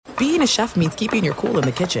being a chef means keeping your cool in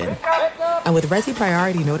the kitchen. And with Resi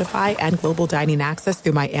Priority Notify and Global Dining Access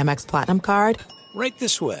through my Amex Platinum card, right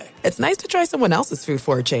this way. It's nice to try someone else's food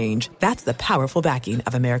for a change. That's the powerful backing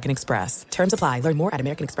of American Express. Terms apply. Learn more at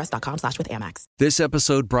americanexpress.com/withAmex. This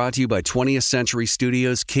episode brought to you by 20th Century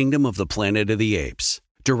Studios' Kingdom of the Planet of the Apes.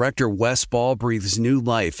 Director Wes Ball breathes new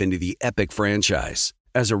life into the epic franchise.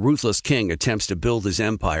 As a ruthless king attempts to build his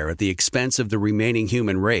empire at the expense of the remaining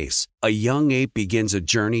human race, a young ape begins a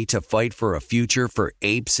journey to fight for a future for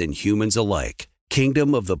apes and humans alike.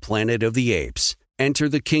 Kingdom of the Planet of the Apes. Enter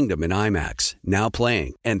the kingdom in IMAX, now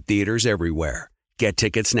playing, and theaters everywhere. Get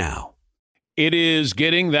tickets now. It is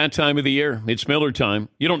getting that time of the year. It's Miller time.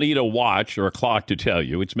 You don't need a watch or a clock to tell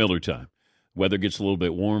you. It's Miller time. Weather gets a little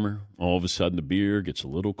bit warmer. All of a sudden, the beer gets a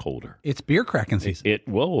little colder. It's beer cracking season.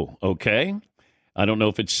 Whoa, okay. I don't know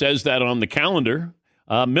if it says that on the calendar.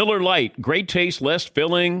 Miller Lite, great taste, less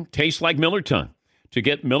filling, tastes like Miller time. To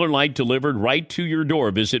get Miller Lite delivered right to your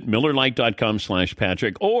door, visit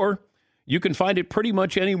MillerLite.com/Patrick, or you can find it pretty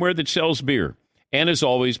much anywhere that sells beer. And as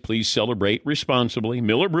always, please celebrate responsibly.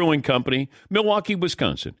 Miller Brewing Company, Milwaukee,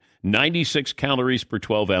 Wisconsin. 96 calories per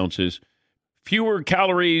 12 ounces. Fewer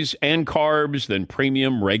calories and carbs than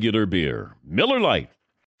premium regular beer. Miller Lite.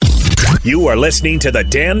 You are listening to The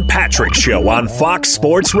Dan Patrick Show on Fox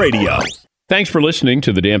Sports Radio. Thanks for listening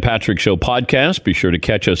to the Dan Patrick Show podcast. Be sure to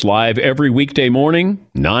catch us live every weekday morning,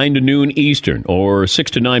 9 to noon Eastern or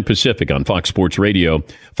 6 to 9 Pacific on Fox Sports Radio.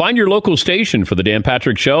 Find your local station for the Dan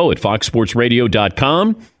Patrick Show at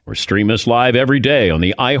foxsportsradio.com or stream us live every day on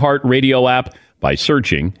the iHeartRadio app by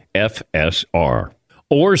searching FSR.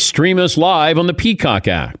 Or stream us live on the Peacock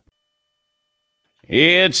app.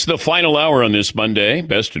 It's the final hour on this Monday,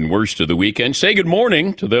 best and worst of the weekend. Say good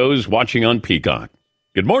morning to those watching on Peacock.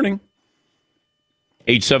 Good morning.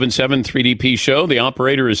 877-3DP Show. The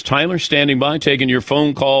operator is Tyler, standing by, taking your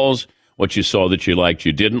phone calls, what you saw that you liked,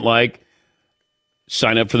 you didn't like.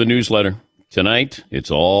 Sign up for the newsletter. Tonight, it's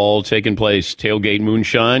all taking place. Tailgate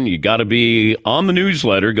Moonshine. You got to be on the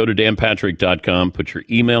newsletter. Go to danpatrick.com. Put your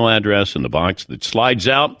email address in the box that slides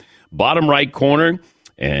out, bottom right corner,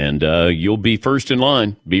 and you'll be first in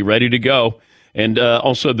line. Be ready to go. And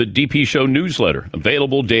also the DP Show newsletter,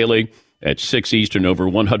 available daily at 6 Eastern. Over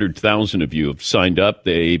 100,000 of you have signed up.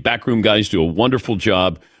 The backroom guys do a wonderful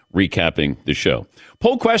job recapping the show.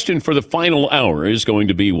 Poll question for the final hour is going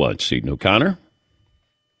to be what, Seton O'Connor?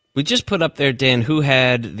 We just put up there, Dan, who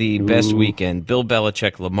had the best weekend, Bill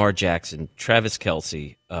Belichick, Lamar Jackson, Travis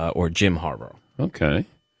Kelce, or Jim Harbaugh. Okay.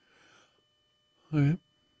 All right.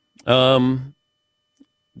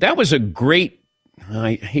 That was a great,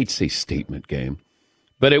 I hate to say statement game,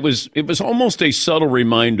 but it was almost a subtle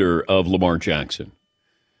reminder of Lamar Jackson.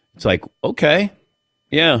 It's like, okay,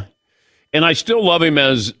 yeah. And I still love him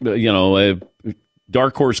as, a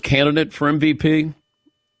dark horse candidate for MVP.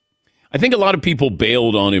 I think a lot of people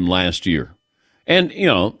bailed on him last year. And,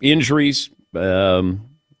 injuries. We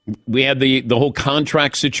had the whole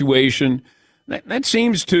contract situation. That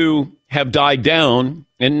seems to have died down,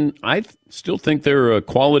 and I still think they're a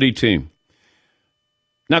quality team.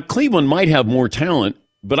 Now, Cleveland might have more talent,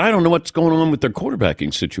 but I don't know what's going on with their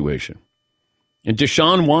quarterbacking situation. And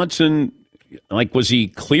Deshaun Watson, was he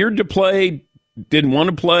cleared to play? Didn't want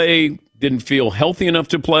to play? Didn't feel healthy enough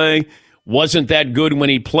to play? Wasn't that good when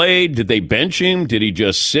he played? Did they bench him? Did he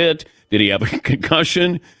just sit? Did he have a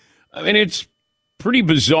concussion? I mean, it's pretty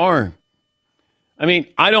bizarre. I mean,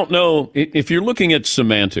 I don't know if you're looking at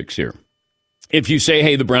semantics here. If you say,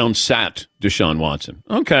 hey, the Browns sat Deshaun Watson,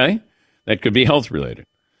 okay, that could be health related.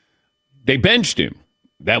 They benched him.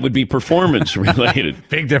 That would be performance related.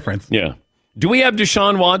 Big difference. Yeah. Do we have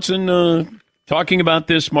Deshaun Watson talking about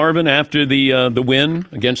this, Marvin, after the win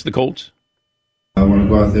against the Colts? I want to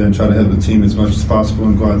go out there and try to help the team as much as possible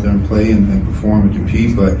and go out there and play and perform and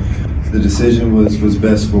compete. But the decision was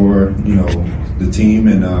best for, the team,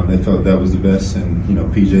 and they felt that was the best. And,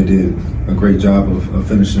 PJ did a great job of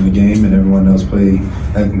finishing the game, and everyone else played a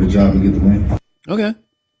heck of a job to get the win. Okay.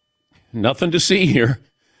 Nothing to see here.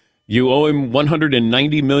 You owe him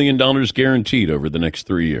 $190 million guaranteed over the next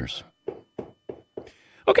 3 years.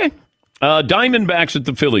 Okay. Diamondbacks at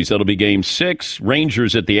the Phillies. That'll be Game 6.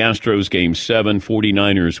 Rangers at the Astros, Game 7.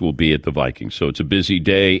 49ers will be at the Vikings. So it's a busy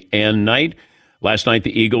day and night. Last night,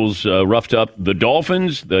 the Eagles roughed up the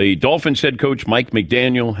Dolphins. The Dolphins head coach, Mike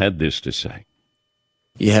McDaniel, had this to say.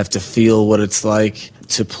 You have to feel what it's like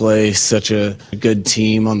to play such a good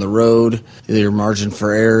team on the road. Your margin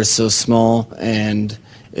for error is so small, and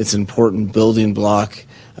it's an important building block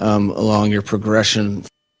along your progression.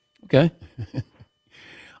 Okay.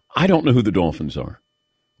 I don't know who the Dolphins are.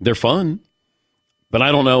 They're fun, but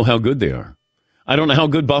I don't know how good they are. I don't know how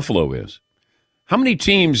good Buffalo is. How many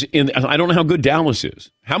teams I don't know how good Dallas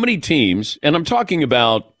is. How many teams, and I'm talking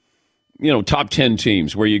about, top 10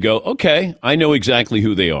 teams where you go, okay, I know exactly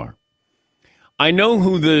who they are. I know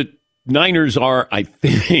who the Niners are, I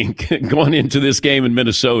think, going into this game in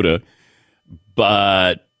Minnesota,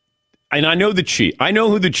 and I know the Chiefs. I know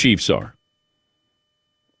who the Chiefs are.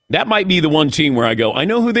 That might be the one team where I go, I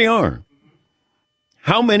know who they are.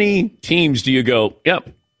 How many teams do you go, yep,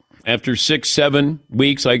 after 6-7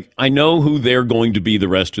 weeks, I know who they're going to be the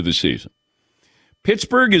rest of the season?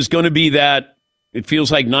 Pittsburgh is going to be that, it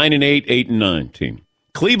feels like 9-8, 8-9 team.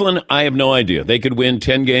 Cleveland, I have no idea. They could win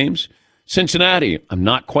 10 games. Cincinnati, I'm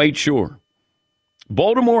not quite sure.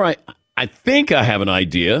 Baltimore, I think I have an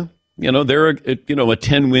idea. They're a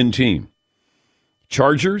 10-win team.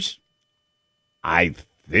 Chargers, I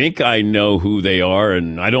think I know who they are,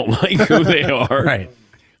 and I don't like who they are. Right.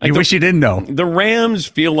 You wish you didn't know. The Rams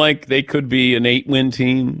feel like they could be an 8-win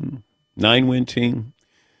team, 9-win team.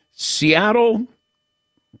 Seattle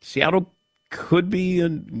could be a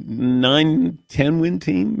 9, 10-win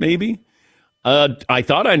team, maybe. I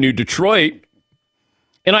thought I knew Detroit,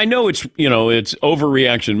 and I know it's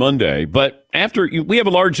overreaction Monday, but we have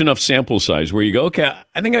a large enough sample size where you go, okay,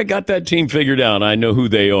 I think I got that team figured out. I know who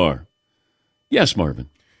they are. Yes, Marvin.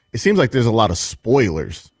 It seems like there's a lot of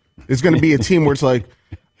spoilers. There's going to be a team where it's like,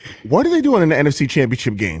 what are they doing in the NFC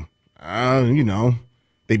Championship game?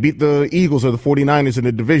 They beat the Eagles or the 49ers in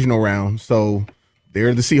the divisional round, so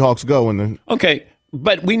there the Seahawks go. Okay,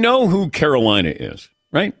 but we know who Carolina is,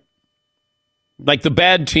 right? Like the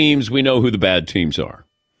bad teams, we know who the bad teams are.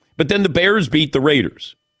 But then the Bears beat the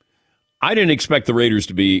Raiders. I didn't expect the Raiders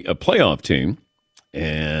to be a playoff team,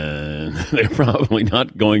 and they're probably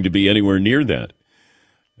not going to be anywhere near that.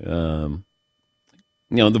 The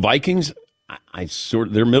Vikings,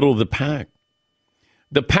 they're middle of the pack.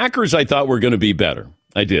 The Packers, I thought were going to be better.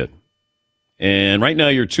 I did. And right now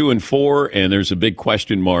you're 2-4, and there's a big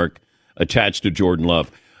question mark attached to Jordan Love.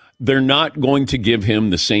 They're not going to give him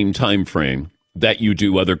the same time frame that you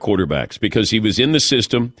do other quarterbacks because he was in the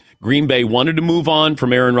system. Green Bay wanted to move on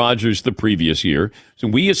from Aaron Rodgers the previous year. So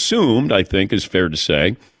we assumed, I think is fair to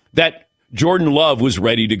say, that Jordan Love was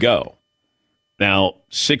ready to go. Now,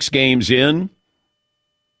 6 games in,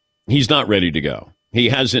 he's not ready to go. He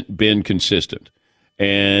hasn't been consistent.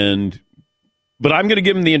 But I'm going to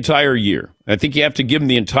give him the entire year. I think you have to give him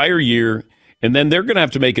the entire year, and then they're going to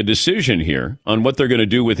have to make a decision here on what they're going to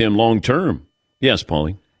do with him long term. Yes,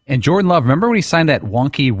 Paulie. And Jordan Love, remember when he signed that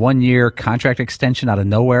wonky 1-year contract extension out of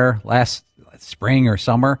nowhere last spring or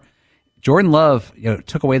summer? Jordan Love,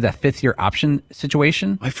 took away that 5th-year option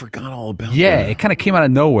situation. I forgot all about that. Yeah, it kind of came out of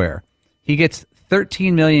nowhere. He gets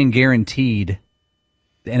 $13 million guaranteed,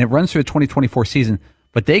 and it runs through the 2024 season.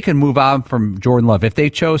 But they can move on from Jordan Love if they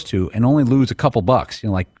chose to and only lose a couple bucks,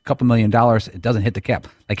 like a couple $1 million. It doesn't hit the cap.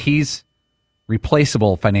 Like he's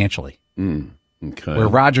replaceable financially. Okay. Where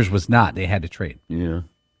Rodgers was not. They had to trade. Yeah.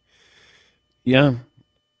 Yeah.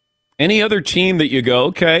 Any other team that you go,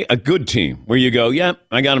 okay, a good team where you go, yeah,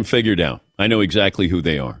 I got them figured out. I know exactly who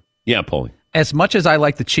they are. Yeah, Paulie. As much as I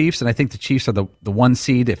like the Chiefs, and I think the Chiefs are the 1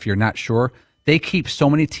 seed if you're not sure, they keep so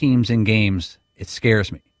many teams in games, it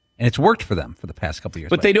scares me. And it's worked for them for the past couple of years.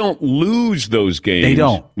 But they don't lose those games. They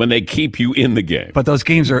don't. When they keep you in the game. But those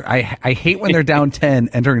games are, I hate when they're down 10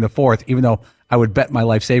 entering the 4th, even though I would bet my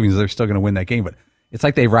life savings they're still going to win that game. But it's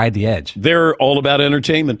like they ride the edge. They're all about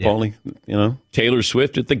entertainment, Paulie. Taylor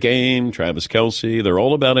Swift at the game, Travis Kelce. They're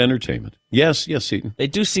all about entertainment. Yes, Seton. They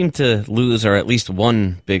do seem to lose, or at least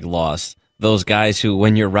one big loss, those guys who,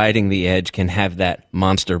 when you're riding the edge, can have that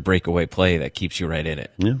monster breakaway play that keeps you right in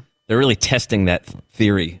it. Yeah. They're really testing that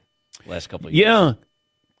theory last couple of years. Yeah,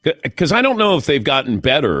 because I don't know if they've gotten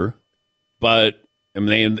better, but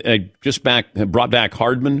they just brought back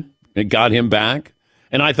Hardman and got him back.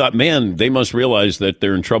 And I thought, man, they must realize that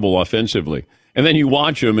they're in trouble offensively. And then you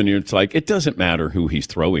watch him, and it's like, it doesn't matter who he's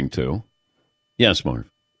throwing to. Yes, Marv.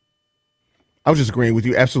 I was just agreeing with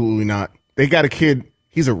you. Absolutely not. They got a kid.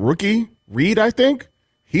 He's a rookie. Reed, I think.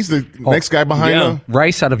 He's the next guy behind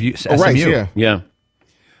Rice out of SMU. Rice, yeah.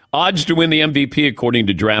 Odds to win the MVP according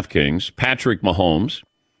to DraftKings: Patrick Mahomes,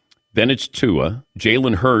 then it's Tua,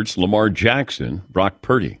 Jalen Hurts, Lamar Jackson, Brock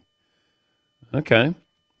Purdy. Okay.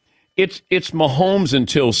 It's Mahomes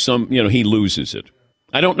until he loses it.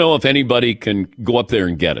 I don't know if anybody can go up there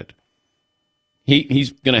and get it.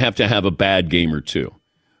 He's going to have a bad game or two.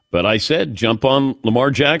 But I said jump on Lamar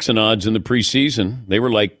Jackson odds in the preseason. They were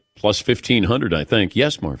like plus 1,500, I think.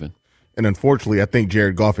 Yes, Marvin. And unfortunately, I think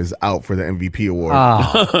Jared Goff is out for the MVP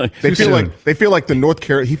award. They feel like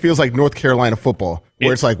he feels like North Carolina football,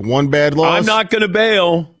 where it's like one bad loss. I'm not going to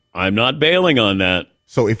bail. I'm not bailing on that.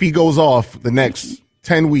 So if he goes off the next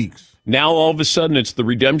 10 weeks. Now all of a sudden it's the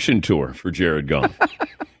redemption tour for Jared Goff.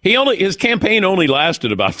 His campaign only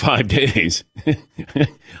lasted about 5 days.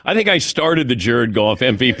 I think I started the Jared Goff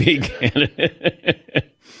MVP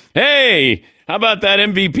candidate. Hey, how about that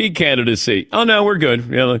MVP candidacy? Oh no, we're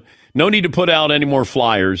good. No need to put out any more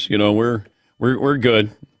flyers. We're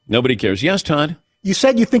good. Nobody cares. Yes, Todd? You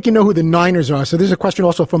said you think you know who the Niners are, so there's a question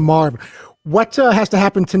also from Marv. What has to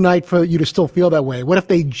happen tonight for you to still feel that way? What if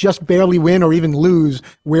they just barely win or even lose?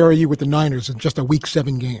 Where are you with the Niners in just a Week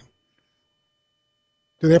 7 game?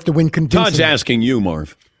 Do they have to win convincingly? Todd's asking you,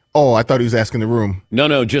 Marv. Oh, I thought he was asking the room.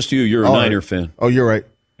 No, just you. You're a Niner fan. Oh, you're right.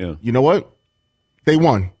 Yeah. You know what? They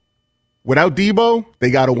won. Without Debo, they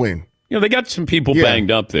got to win. They got some people banged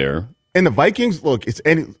up there. And the Vikings, look, it's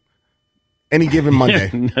any given Monday.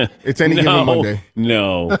 It's any given Monday.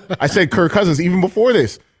 No. I said Kirk Cousins even before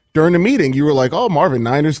this. During the meeting, you were like, "Oh, Marvin,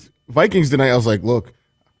 Niners, Vikings tonight." I was like, "Look,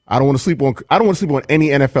 I don't want to sleep on any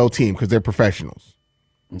NFL team because they're professionals.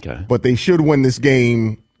 Okay. But they should win this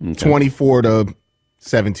game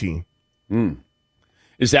 24-17."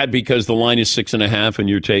 Is that because the line is 6.5 and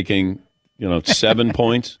you're taking, 7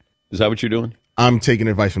 points? Is that what you're doing? I'm taking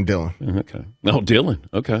advice from Dylan. Okay. No, Dylan.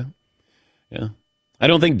 Okay. Yeah. I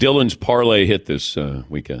don't think Dylan's parlay hit this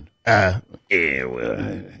weekend. I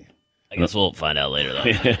guess we'll find out later,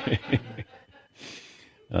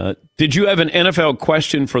 though. Did you have an NFL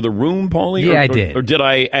question for the room, Paulie? Yeah, I did. Or did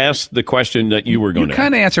I ask the question that you were going to You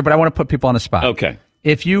kind of answered, but I want to put people on the spot. Okay.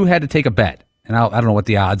 If you had to take a bet, and I don't know what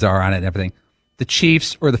the odds are on it and everything, the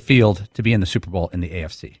Chiefs or the field to be in the Super Bowl in the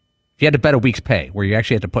AFC. If you had to bet a week's pay, where you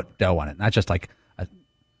actually had to put dough on it, not just like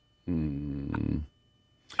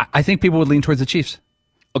I think people would lean towards the Chiefs.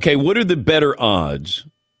 Okay, what are the better odds?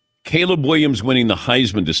 Caleb Williams winning the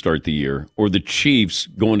Heisman to start the year, or the Chiefs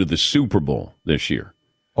going to the Super Bowl this year?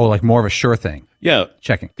 Oh, like more of a sure thing. Yeah.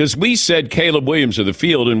 Checking. Because we said Caleb Williams or the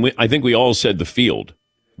field, and I think we all said the field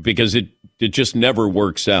because it just never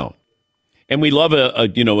works out. And we love a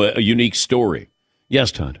unique story.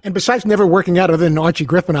 Yes, Todd. And besides never working out, other than Archie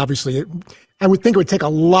Griffin, obviously, I would think it would take a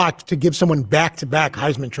lot to give someone back-to-back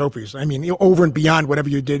Heisman trophies. I mean, over and beyond whatever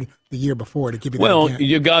you did the year before to give you that. Well, again.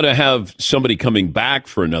 you got to have somebody coming back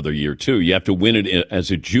for another year, too. You have to win it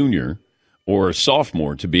as a junior or a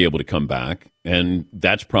sophomore to be able to come back, and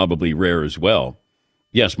that's probably rare as well.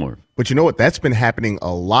 Yes, Marv. But you know what? That's been happening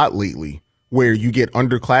a lot lately, where you get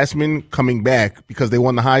underclassmen coming back because they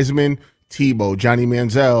won the Heisman, Tebow, Johnny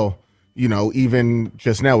Manziel, even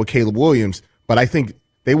just now with Caleb Williams. But I think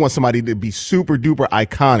they want somebody to be super duper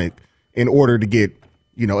iconic in order to get,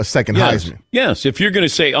 a second Heisman. Yes. If you're going to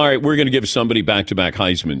say, all right, we're going to give somebody back-to-back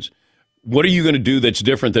Heismans, what are you going to do that's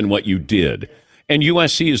different than what you did? And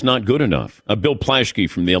USC is not good enough. Bill Plaschke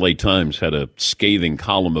from the LA Times had a scathing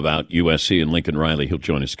column about USC and Lincoln Riley. He'll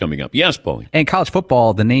join us coming up. Yes, Paulie. And college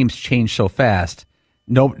football, the names change so fast.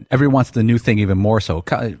 Everyone wants the new thing even more so.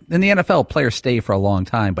 In the NFL, players stay for a long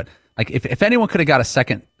time, but like if anyone could have got a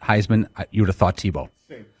second Heisman, you would have thought Tebow.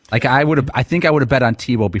 Like I think I would have bet on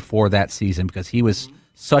Tebow before that season because he was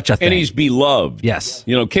such a thing. And he's beloved. Yes.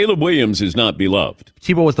 Caleb Williams is not beloved.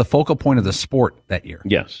 Tebow was the focal point of the sport that year.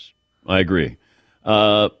 Yes, I agree.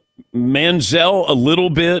 Manziel a little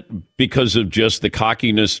bit because of just the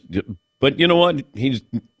cockiness, but you know what?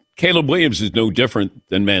 Caleb Williams is no different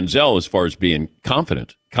than Manziel as far as being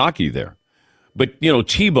confident, cocky there. But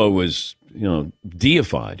Tebow was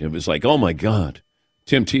deified. It was like, oh my God,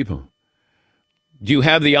 Tim Tebow. Do you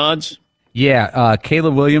have the odds? Yeah,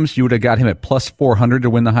 Caleb Williams, you would have got him at plus 400 to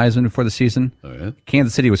win the Heisman before the season. Oh, yeah.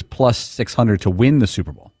 Kansas City was plus 600 to win the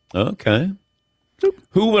Super Bowl. Okay.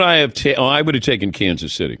 Who would I have taken? I would have taken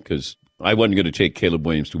Kansas City because I wasn't going to take Caleb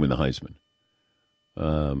Williams to win the Heisman.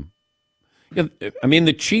 I mean,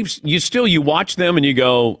 the Chiefs, you watch them and you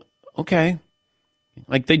go, okay,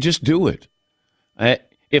 like they just do it.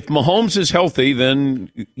 If Mahomes is healthy,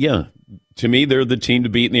 then, yeah, to me, they're the team to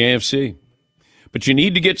beat in the AFC. But you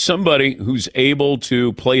need to get somebody who's able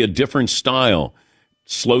to play a different style.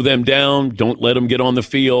 Slow them down. Don't let them get on the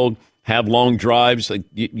field. Have long drives. Like,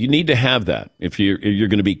 you need to have that if you're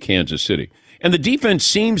going to beat Kansas City. And the defense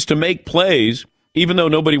seems to make plays, even though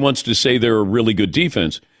nobody wants to say they're a really good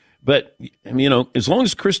defense. But, as long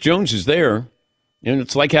as Chris Jones is there,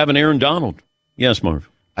 it's like having Aaron Donald. Yes, Marv.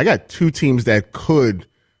 I got two teams that could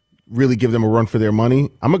really give them a run for their money.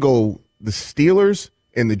 I'm going to go the Steelers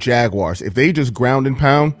and the Jaguars. If they just ground and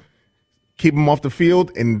pound, keep them off the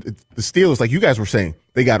field, and the Steelers, like you guys were saying,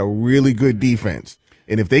 they got a really good defense.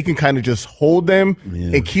 And if they can kind of just hold them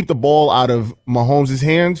and keep the ball out of Mahomes'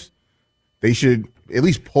 hands, they should at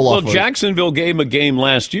least pull off. Well, Jacksonville gave him a game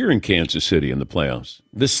last year in Kansas City in the playoffs.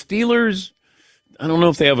 The Steelers, I don't know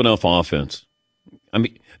if they have enough offense. I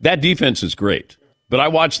mean, that defense is great, but I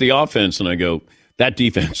watch the offense and I go, that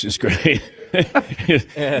defense is great.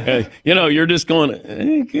 You're just going,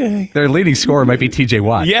 okay. Their leading scorer might be T.J.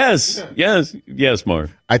 Watt. Yes,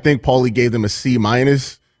 Marv. I think Paulie gave them a C-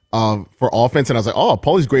 for offense, and I was like, oh,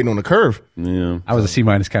 Paulie's grading on the curve. Yeah, I was a C-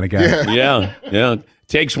 kind of guy. Yeah.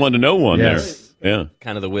 Takes one to know one there. Yeah.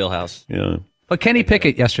 Kind of the wheelhouse. Yeah. But Kenny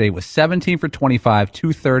Pickett yesterday was 17 for 25,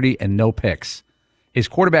 230, and no picks. His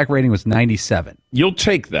quarterback rating was 97. You'll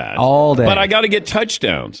take that. All day. But I got to get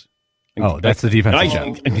touchdowns. Oh, that's the defense.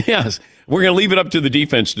 Yes. We're going to leave it up to the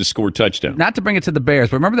defense to score touchdowns. Not to bring it to the Bears,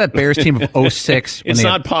 but remember that Bears team of 06? It's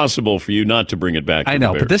not possible for you not to bring it back to I know,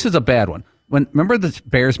 the Bears. but this is a bad one. Remember the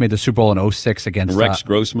Bears made the Super Bowl in 06 against Rex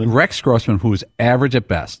Grossman? Rex Grossman, who was average at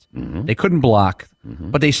best. Mm-hmm. They couldn't block,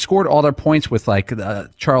 but they scored all their points with like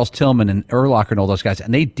Charles Tillman and Urlacher and all those guys,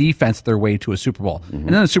 and they defensed their way to a Super Bowl. Mm-hmm. And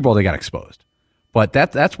then the Super Bowl, they got exposed. But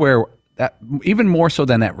that's where, even more so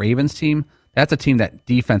than that Ravens team, that's a team that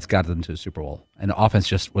defense got them to the Super Bowl, and the offense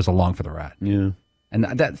just was along for the ride. Yeah. And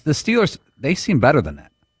the Steelers, they seem better than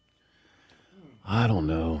that. I don't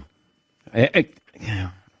know.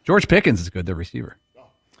 George Pickens is good, the receiver.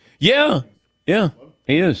 Yeah,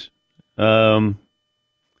 he is. Well,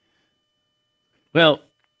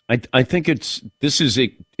 I think this is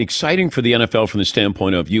exciting for the NFL from the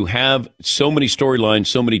standpoint of you have so many storylines,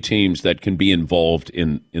 so many teams that can be involved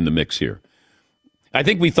in the mix here. I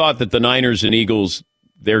think we thought that the Niners and Eagles,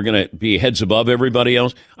 they're going to be heads above everybody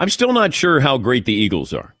else. I'm still not sure how great the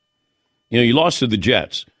Eagles are. You lost to the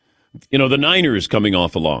Jets. The Niners coming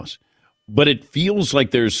off a loss. But it feels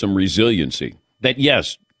like there's some resiliency. That,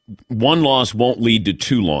 yes, one loss won't lead to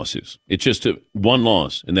two losses. It's just one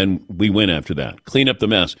loss, and then we win after that. Clean up the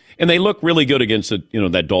mess. And they look really good against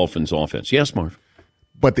that Dolphins offense. Yes, Marv?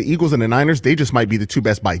 But the Eagles and the Niners, they just might be the two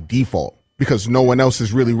best by default because no one else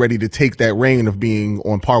is really ready to take that reign of being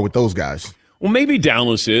on par with those guys. Well, maybe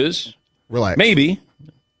Dallas is. Relax. Maybe.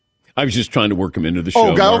 I was just trying to work them into the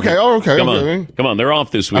show. Oh, God, okay. Oh, okay. Come on. They're off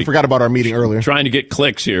this week. I forgot about our meeting earlier. Trying to get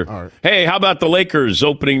clicks here. All right. Hey, how about the Lakers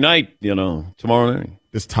opening night, tomorrow night?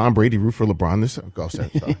 Does Tom Brady root for LeBron this? Go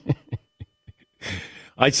ahead.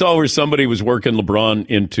 I saw where somebody was working LeBron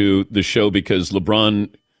into the show because LeBron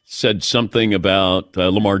said something about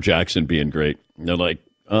Lamar Jackson being great. And they're like,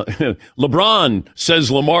 LeBron says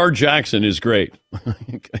Lamar Jackson is great.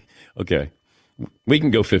 Okay. We can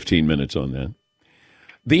go 15 minutes on that.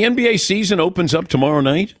 The NBA season opens up tomorrow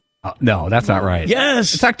night? No, that's not right.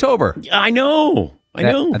 Yes. It's October. I know.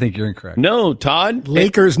 I think you're incorrect. No, Todd.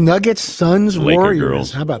 Lakers, Nuggets, Suns, Laker Warriors.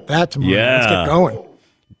 girls. How about that tomorrow? Yeah. Let's get going.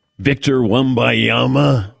 Victor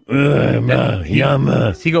Wembanyama.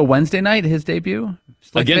 Does he go Wednesday night, his debut?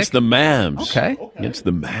 Against the Mavs. Okay. Against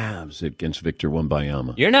the Mavs, against Victor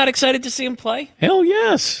Wembanyama. You're not excited to see him play? Hell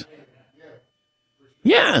yes.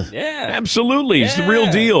 Yeah. Absolutely. It's the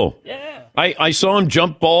real deal. Yeah. I saw him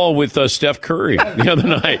jump ball with Steph Curry the other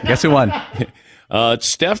night. Guess who won?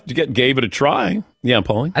 Steph gave it a try. Yeah,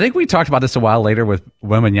 Paulie? I think we talked about this a while later with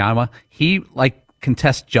Wembanyama. He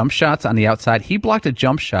contests jump shots on the outside. He blocked a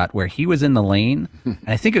jump shot where he was in the lane, and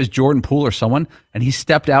I think it was Jordan Poole or someone, and he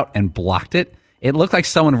stepped out and blocked it. It looked like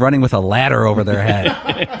someone running with a ladder over their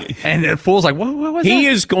head. And the Poole's like, what was that? He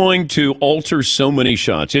is going to alter so many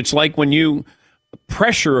shots. It's like when you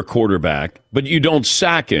pressure a quarterback, but you don't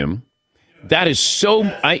sack him. That is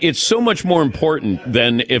it's so much more important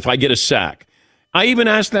than if I get a sack. I even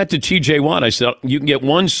asked that to T.J. Watt. I said, you can get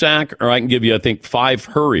one sack or I can give you, I think, 5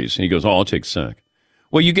 hurries. And he goes, I'll take a sack.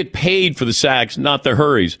 Well, you get paid for the sacks, not the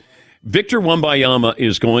hurries. Victor Wembanyama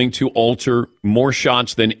is going to alter more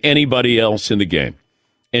shots than anybody else in the game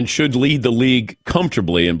and should lead the league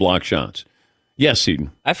comfortably in block shots. Yes,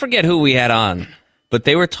 Eden. I forget who we had on, but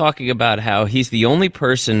they were talking about how he's the only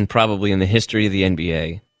person probably in the history of the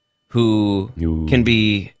NBA who can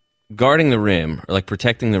be guarding the rim or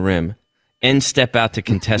protecting the rim and step out to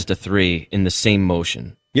contest a three in the same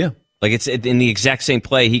motion. Yeah. It's in the exact same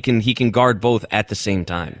play. He can guard both at the same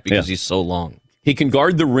time because he's so long. He can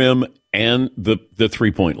guard the rim and the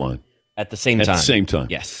 3-point line. At the same time. At the same time.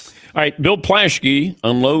 Yes. All right, Bill Plaschke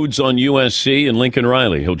unloads on USC and Lincoln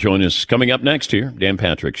Riley. He'll join us coming up next here, Dan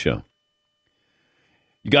Patrick Show.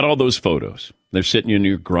 You got all those photos. They're sitting in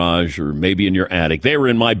your garage or maybe in your attic. They were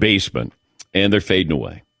in my basement, and they're fading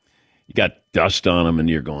away. You got dust on them, and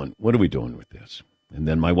you're going, what are we doing with this? And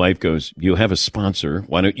then my wife goes, you have a sponsor.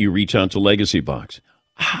 Why don't you reach out to Legacy Box?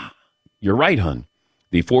 You're right, hon.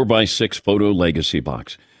 The 4x6 photo Legacy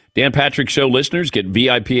Box. Dan Patrick Show listeners get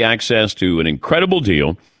VIP access to an incredible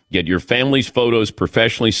deal. Get your family's photos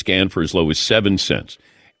professionally scanned for as low as 7 cents.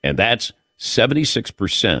 And that's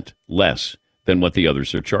 76% less than what the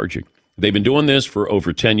others are charging. They've been doing this for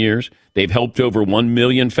over 10 years. They've helped over 1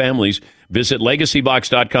 million families. Visit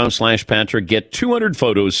legacybox.com/Patrick. Get 200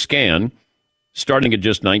 photos scanned starting at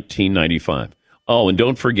just $19.95. Oh, and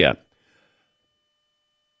don't forget,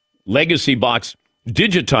 Legacy Box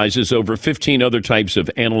digitizes over 15 other types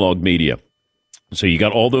of analog media. So you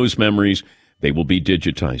got all those memories. They will be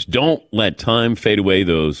digitized. Don't let time fade away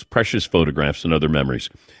those precious photographs and other memories.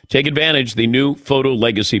 Take advantage of the new Photo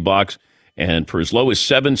Legacy Box. And for as low as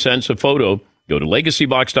 7 cents a photo, go to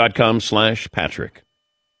legacybox.com/Patrick.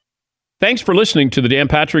 Thanks for listening to the Dan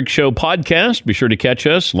Patrick Show podcast. Be sure to catch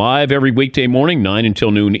us live every weekday morning, 9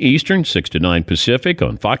 until noon Eastern, 6 to 9 Pacific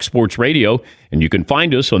on Fox Sports Radio. And you can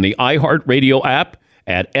find us on the iHeartRadio app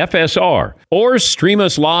at FSR or stream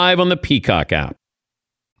us live on the Peacock app.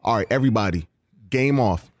 All right, everybody, game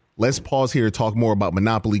off. Let's pause here to talk more about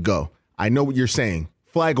Monopoly Go. I know what you're saying.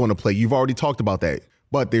 Flag on the play. You've already talked about that.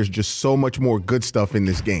 But there's just so much more good stuff in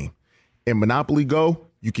this game. In Monopoly Go,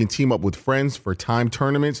 you can team up with friends for timed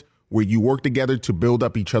tournaments where you work together to build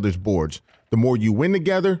up each other's boards. The more you win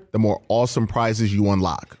together, the more awesome prizes you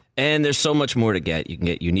unlock. And there's so much more to get. You can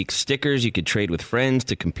get unique stickers. You could trade with friends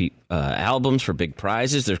to compete albums for big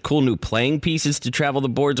prizes. There's cool new playing pieces to travel the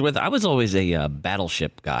boards with. I was always a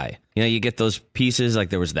battleship guy. You know, you get those pieces,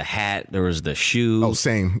 like there was the hat, there was the shoe. Oh,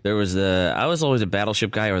 same. I was always a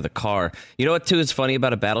battleship guy, or the car. You know what, too, is funny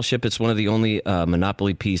about a battleship? It's one of the only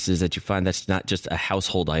Monopoly pieces that you find that's not just a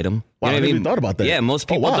household item. Wow, You know I never even thought about that. Yeah, most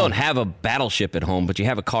people wow. don't have a battleship at home, but you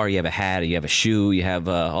have a car, you have a hat, you have a shoe, you have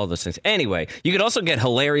all those things. Anyway, you could also get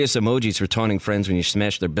hilarious emojis for taunting friends when you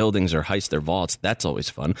smash their buildings or heist their vaults. That's always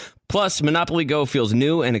fun. Plus, Monopoly Go feels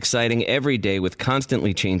new and exciting every day with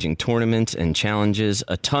constantly changing tournaments and challenges.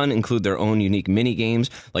 A ton include their own unique mini games,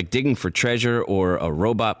 like digging for treasure or a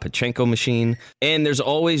robot Pachinko machine. And there's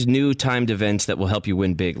always new timed events that will help you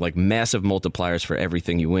win big, like massive multipliers for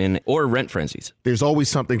everything you win, or rent frenzies. There's always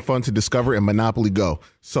something fun to discover in Monopoly Go.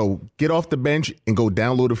 So get off the bench and go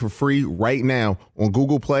download it for free right now on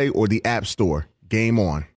Google Play or the App Store. Game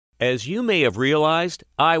on. As you may have realized,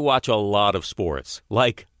 I watch a lot of sports,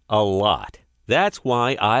 like a lot. That's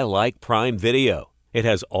why I like Prime Video. It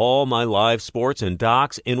has all my live sports and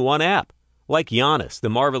docs in one app, like Giannis, The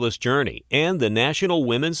Marvelous Journey, and the National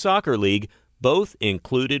Women's Soccer League, both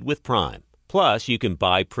included with Prime. Plus, you can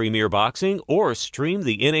buy Premier Boxing or stream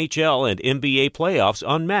the NHL and NBA playoffs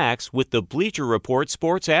on Max with the Bleacher Report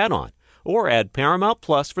Sports add-on, or add Paramount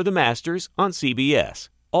Plus for the Masters on CBS.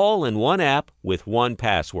 All in one app with one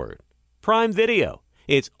password. Prime Video.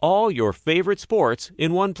 It's all your favorite sports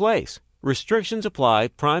in one place. Restrictions apply.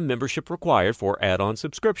 Prime membership required for add-on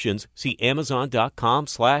subscriptions. See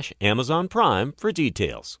Amazon.com/Amazon Prime for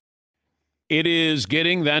details. It is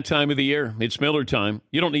getting that time of the year. It's Miller time.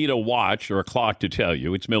 You don't need a watch or a clock to tell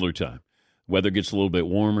you. It's Miller time. Weather gets a little bit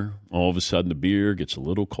warmer. All of a sudden, the beer gets a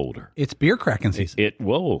little colder. It's beer cracking season.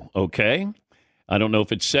 Whoa, okay. I don't know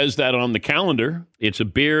if it says that on the calendar. It's a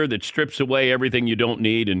beer that strips away everything you don't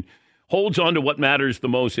need and holds on to what matters the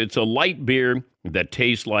most. It's a light beer that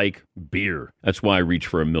tastes like beer. That's why I reach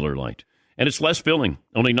for a Miller Lite. And it's less filling,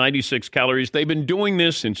 only 96 calories. They've been doing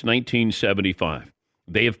this since 1975.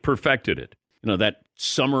 They have perfected it. You know, that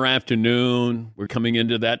summer afternoon, we're coming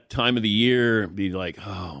into that time of the year, be like,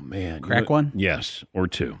 oh, man. Crack one? Yes, or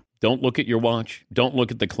two. Don't look at your watch. Don't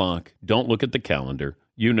look at the clock. Don't look at the calendar.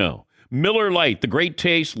 You know. Miller Lite, the great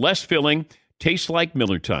taste, less filling, tastes like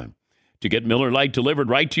Miller time. To get Miller Lite delivered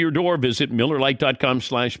right to your door, visit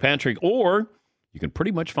MillerLite.com/Patrick, or you can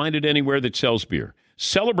pretty much find it anywhere that sells beer.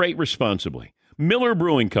 Celebrate responsibly. Miller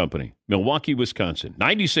Brewing Company, Milwaukee, Wisconsin.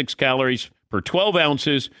 96 calories per 12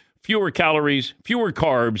 ounces, fewer calories, fewer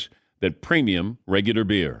carbs than premium regular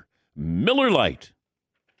beer. Miller Lite.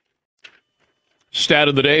 Stat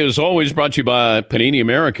of the day is always brought to you by Panini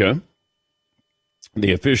America,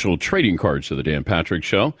 the official trading cards of the Dan Patrick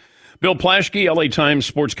Show. Bill Plaschke, LA Times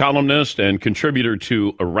sports columnist and contributor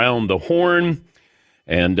to Around the Horn.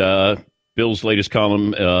 And Bill's latest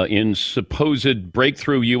column in supposed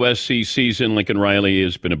breakthrough USC season. Lincoln Riley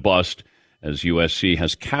has been a bust as USC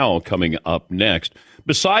has Cal coming up next.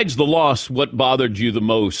 Besides the loss, what bothered you the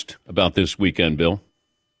most about this weekend, Bill?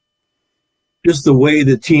 Just the way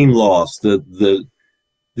the team lost. The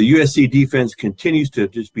USC defense continues to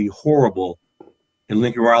just be horrible, and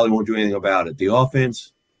Lincoln Riley won't do anything about it. The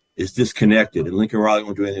offense is disconnected, and Lincoln Riley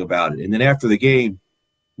won't do anything about it. And then after the game,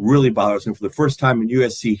 really bothers him. For the first time in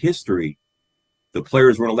USC history, the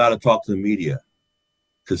players weren't allowed to talk to the media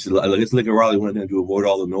because I guess Lincoln Riley wanted them to avoid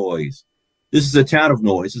all the noise. This is a town of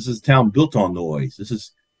noise. This is a town built on noise. This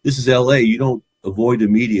is this is LA. You don't avoid the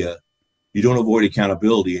media. You don't avoid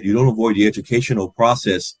accountability, and you don't avoid the educational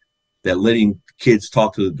process that letting kids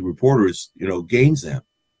talk to the reporters, gains them.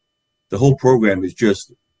 The whole program is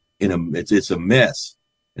just it's a mess.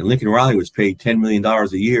 And Lincoln Riley was paid $10 million a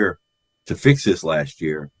year to fix this last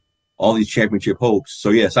year. All these championship hopes. So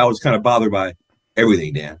yes, I was kind of bothered by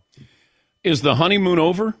everything, Dan. Is the honeymoon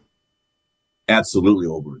over? Absolutely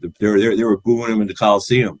over. They were booing him in the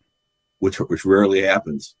Coliseum, which rarely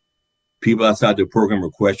happens. People outside the program are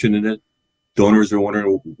questioning it. Donors are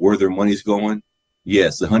wondering where their money's going.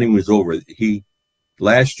 Yes, the honeymoon is over.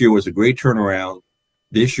 Last year was a great turnaround.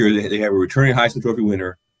 This year they have a returning Heisman Trophy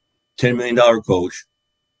winner, $10 million coach,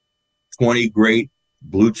 20 great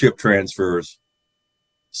blue chip transfers,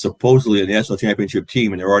 supposedly a national championship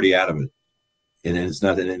team, and they're already out of it. And it's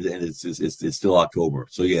not, and it's still October.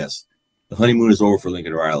 So yes, the honeymoon is over for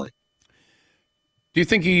Lincoln Riley. Do you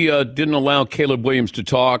think he didn't allow Caleb Williams to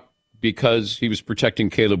talk because he was protecting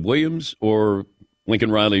Caleb Williams, or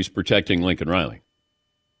Lincoln Riley's protecting Lincoln Riley?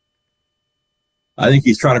 I think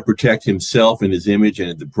he's trying to protect himself and his image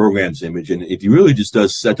and the program's image. And if he really just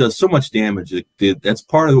does so much damage, that's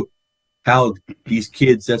part of how these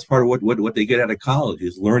kids, that's part of what they get out of college,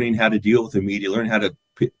 is learning how to deal with the media, learn how to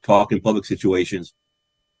talk in public situations,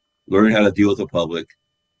 learn how to deal with the public.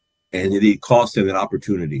 And it costs them an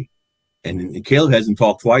opportunity. And Caleb hasn't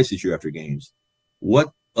talked twice this year after games.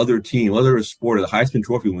 What other team, what other sport, a Heisman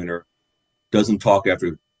Trophy winner doesn't talk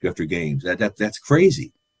after games? That's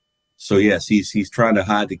crazy. So yes, he's trying to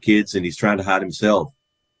hide the kids and he's trying to hide himself,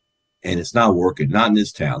 and it's not working. Not in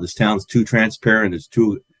this town. This town's too transparent. There's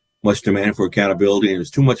too much demand for accountability, and there's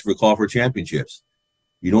too much of a call for championships.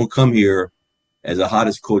 You don't come here as the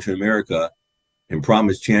hottest coach in America and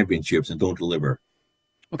promise championships and don't deliver.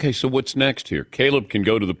 Okay, so what's next here? Caleb can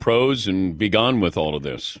go to the pros and be gone with all of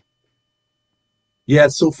this. Yeah,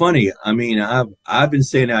 it's so funny. I mean, I've been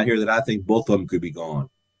saying out here that I think both of them could be gone.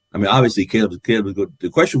 I mean, obviously, Caleb. The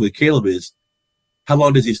question with Caleb is, how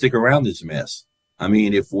long does he stick around this mess? I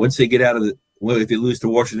mean, if once they get out of if they lose to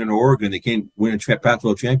Washington or Oregon, they can't win a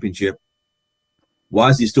Pac-12 championship. Why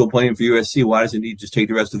is he still playing for USC? Why doesn't he just take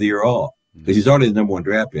the rest of the year off? Because he's already the number one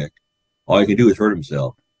draft pick. All he can do is hurt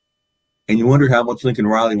himself. And you wonder how much Lincoln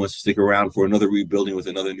Riley wants to stick around for another rebuilding with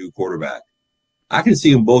another new quarterback. I can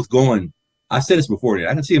see them both going. I said this before.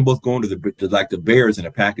 I can see them both going to the Bears in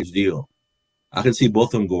a package deal. I can see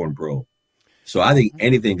both of them going pro. So I think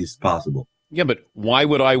anything is possible. Yeah, but why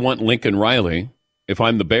would I want Lincoln Riley if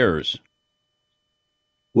I'm the Bears?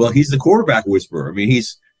 Well, he's the quarterback whisperer. I mean,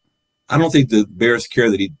 I don't think the Bears care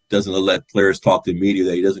that he doesn't let players talk to the media,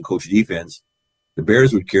 that he doesn't coach defense. The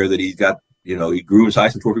Bears would care that he's got, he grew his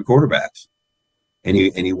Heisman Trophy quarterbacks. And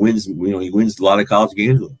he wins, he wins a lot of college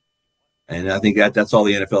games with them. And I think that's all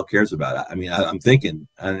the NFL cares about. I mean, I'm thinking,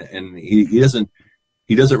 and he doesn't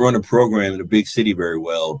run a program in a big city very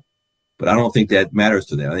well, but I don't think that matters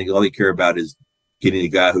to them. I think all they care about is getting a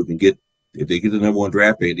guy who can get, if they get the number one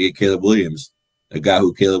draft pick, they get Caleb Williams, a guy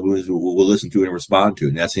who Caleb Williams will listen to and respond to,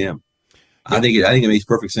 and that's him. Yeah. I think it makes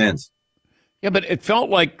perfect sense. Yeah, but it felt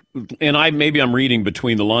like, and I'm reading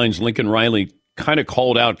between the lines, Lincoln Riley kind of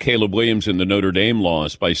called out Caleb Williams in the Notre Dame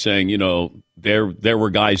loss by saying, there were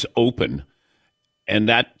guys open. And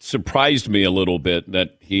that surprised me a little bit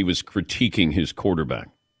that he was critiquing his quarterback.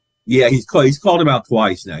 Yeah, he's called him out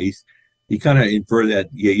twice now. He kind of inferred that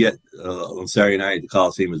on Saturday night at the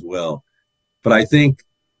Coliseum as well. But I think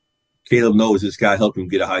Caleb knows this guy helped him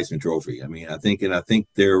get a Heisman Trophy. I mean, I think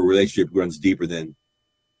their relationship runs deeper than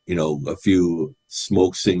a few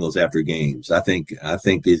smoke signals after games. I think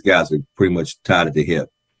these guys are pretty much tied at the hip,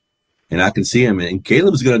 and I can see him. And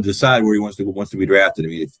Caleb's going to decide where he wants to be drafted. I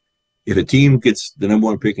mean, if a team gets the number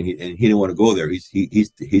one pick and he didn't want to go there, he's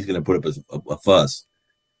going to put up a fuss.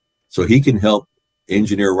 So he can help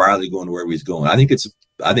engineer Riley going to wherever he's going. I think it's a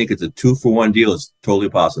 2-for-1 deal. It's totally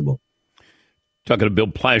possible. Talking to Bill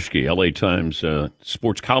Plaschke, LA Times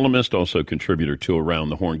sports columnist, also contributor to Around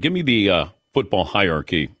the Horn. Give me the football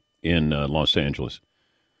hierarchy in Los Angeles.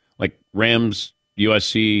 Like Rams,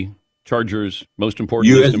 USC, Chargers, most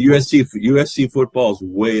important. USC football is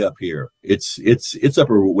way up here. It's up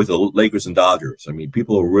with the Lakers and Dodgers. I mean,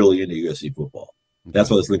 people are really into USC football. That's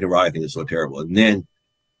why this Lincoln Riley thing is so terrible. And then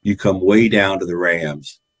you come way down to the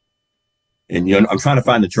Rams, and I'm trying to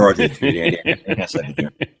find the Chargers.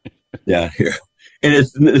 Yeah, here, and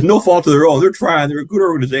it's no fault of their own. They're trying. They're a good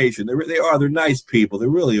organization. They're nice people. They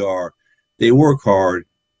really are. They work hard.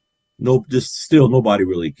 Still nobody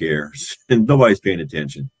really cares, and nobody's paying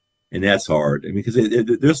attention. And that's hard. I mean, because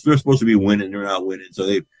they're supposed to be winning, they're not winning, so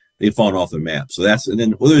they've fallen off the map. So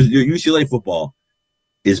UCLA football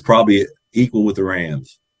is probably equal with the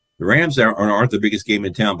Rams. The Rams aren't the biggest game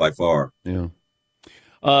in town by far. Yeah.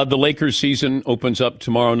 The Lakers season opens up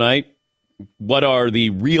tomorrow night. What are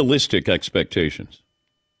the realistic expectations?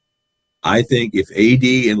 I think if AD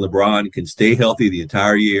and LeBron can stay healthy the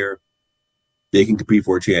entire year, they can compete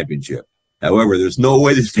for a championship. However, there's no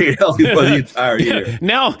way they stay healthy for the entire year.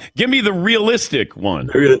 Now, give me the realistic one.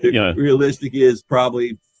 Realistic is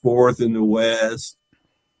probably fourth in the West,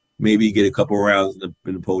 maybe get a couple rounds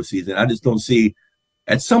in the postseason. I just don't see.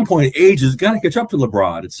 At some point, age has got to catch up to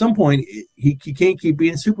LeBron. At some point, he can't keep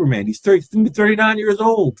being Superman. He's 39 years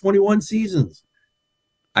old, 21 seasons.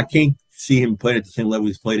 I can't see him playing at the same level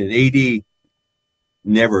he's played. And AD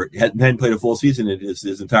hadn't played a full season in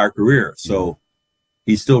his entire career, so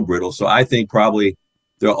he's still brittle. So I think probably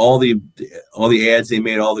all the ads they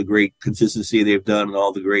made, all the great consistency they've done, and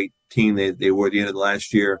all the great team they were at the end of the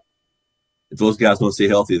last year. If those guys don't stay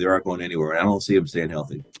healthy, they aren't going anywhere. I don't see them staying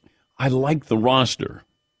healthy. I like the roster,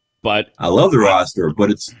 but I love the roster, but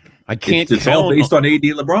it's all based on AD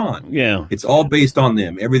and LeBron. Yeah, it's all based on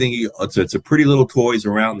them. Everything it's a pretty little toys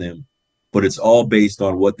around them, but it's all based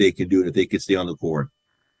on what they can do and if they can stay on the court,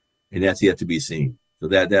 and that's yet to be seen. So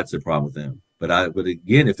that's the problem with them. But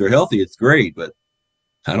again, if they're healthy, it's great. But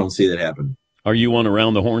I don't see that happen. Are you on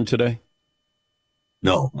Around the Horn today?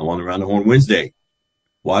 No, I'm on Around the Horn Wednesday.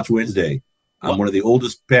 Watch Wednesday. I'm one of the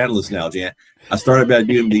oldest panelists now, Jan. I started by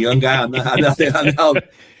being the young guy. I'm now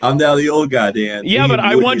the old guy, Dan. Yeah, but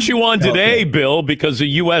I want you on today, Bill, because of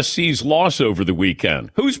USC's loss over the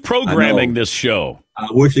weekend. Who's programming this show? I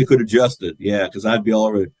wish they could adjust it. Yeah, because I'd be all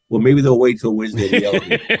over. Well, maybe they'll wait till Wednesday to yell at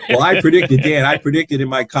me. Well, I predicted in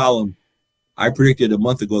my column, I predicted a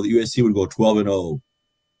month ago that USC would go 12-0.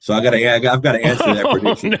 So I've got to answer that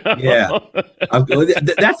prediction. No. Yeah,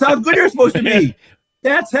 that's how good they're supposed to be.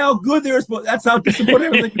 That's how good they're supposed. That's how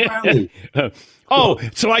disappointed everything.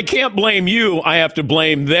 So I can't blame you. I have to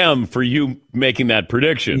blame them for you making that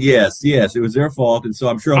prediction. Yes, it was their fault, and so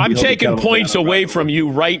I'm sure I'm taking points away from you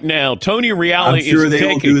right now. Tony Reale I'm sure is they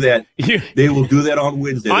will do that. They will do that on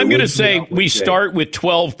Wednesday. I'm going to say we start with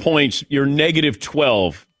 12 points. You're negative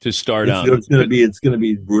 12 to start out. It's going to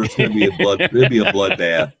be a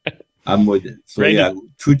bloodbath. I'm with it. So,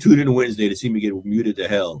 tune in Wednesday to see me get muted to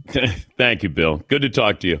hell. Thank you, Bill. Good to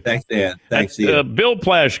talk to you. Thanks, Dan. Thanks, Ian. Bill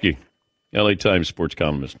Plaschke, LA Times sports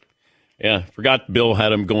columnist. Yeah, forgot Bill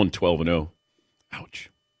had him going 12-0. Ouch.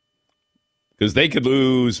 Because they could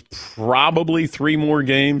lose probably 3 more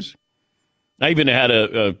games. I even had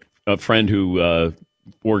a friend who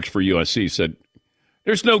works for USC said,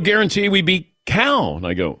 there's no guarantee we beat Cal. And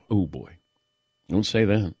I go, oh, boy, don't say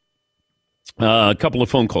that. A couple of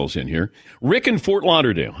phone calls in here. Rick in Fort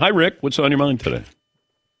Lauderdale. Hi, Rick. What's on your mind today?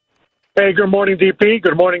 Hey, good morning, DP.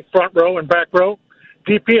 Good morning, front row and back row.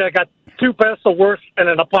 DP, I got 2 best, a worst, and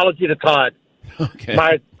an apology to Todd. Okay.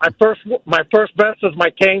 My first best is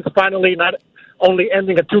my Canes finally not only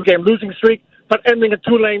ending a 2-game losing streak, but ending a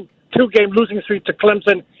 2-game losing streak to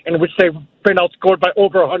Clemson, in which they've been outscored by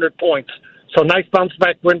over 100 points. So nice bounce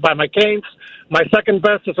back win by my Canes. My second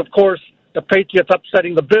best is, of course, the Patriots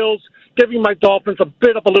upsetting the Bills, giving my Dolphins a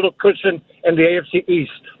bit of a little cushion in the AFC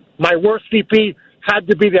East. My worst DP had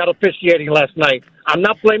to be that officiating last night. I'm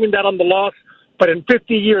not blaming that on the loss, but in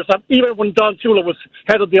 50 years, even when Don Shula was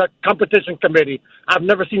head of the competition committee, I've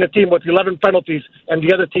never seen a team with 11 penalties and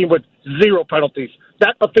the other team with 0 penalties.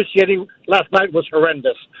 That officiating last night was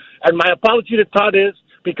horrendous. And my apology to Todd is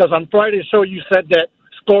because on Friday's show you said that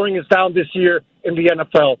scoring is down this year in the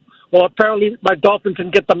NFL. Well, apparently my Dolphins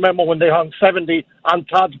didn't get the memo when they hung 70 on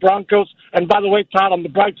Todd's Broncos. And by the way, Todd, on the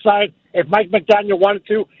bright side, if Mike McDaniel wanted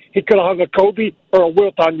to, he could have hung a Kobe or a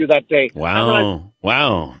Wilt on you that day. Wow.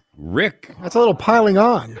 Rick. That's a little piling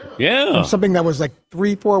on. Yeah. Something that was like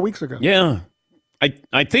 3-4 weeks ago. Yeah.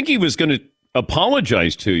 I think he was going to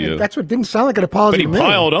apologize to you. That's what didn't sound like an apology. But he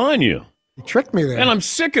piled on you. He tricked me there. And I'm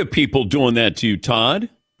sick of people doing that to you, Todd.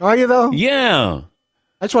 Are you, though? Yeah.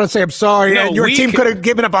 I just want to say I'm sorry. No, your team could have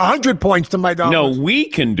given up 100 points to my Dolphins. No, we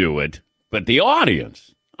can do it, but the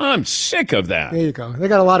audience, I'm sick of that. There you go. They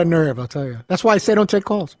got a lot of nerve, I'll tell you. That's why I say don't take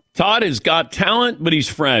calls. Todd has got talent, but he's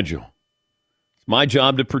fragile. It's my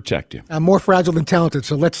job to protect him. I'm more fragile than talented,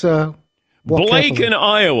 so let's Blake carefully. in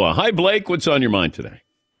Iowa. Hi, Blake. What's on your mind today?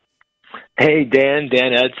 Hey, Dan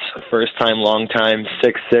Etz, first time, long time,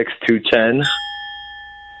 6'6", 210.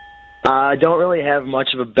 I don't really have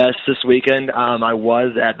much of a best this weekend. I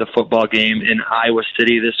was at the football game in Iowa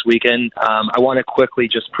City this weekend. I want to quickly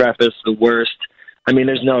just preface the worst. I mean,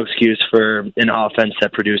 there's no excuse for an offense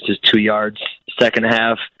that produced just 2 yards second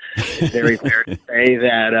half. It's very fair to say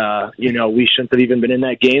that, we shouldn't have even been in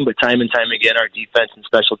that game, but time and time again, our defense and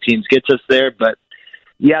special teams gets us there. But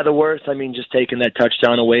Yeah, the worst. I mean, just taking that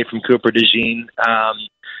touchdown away from Cooper DeJean.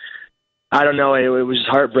 I don't know. It was just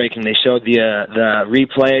heartbreaking. They showed the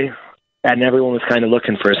replay, and everyone was kind of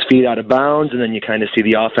looking for his feet out of bounds, and then you kind of see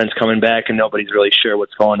the offense coming back, and nobody's really sure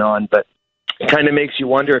what's going on. But it kind of makes you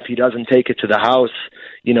wonder if he doesn't take it to the house,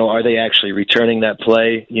 are they actually returning that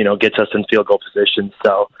play? Gets us in field goal position.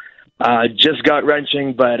 So just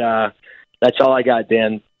gut-wrenching, but that's all I got,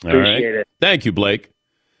 Dan. Appreciate it. Thank you, Blake.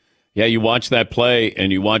 Yeah, you watch that play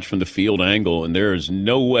and you watch from the field angle, and there is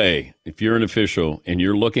no way, if you're an official and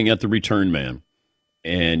you're looking at the return man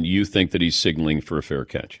and you think that he's signaling for a fair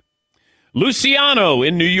catch. Luciano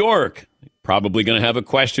in New York, probably going to have a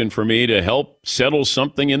question for me to help settle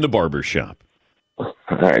something in the barbershop. All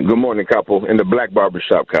right, good morning, couple. In the black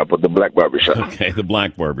barbershop, couple, the black barbershop. Okay, the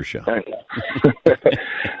black barbershop.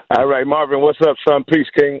 All right, Marvin, what's up, son? Peace,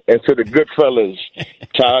 King. And to the good fellas,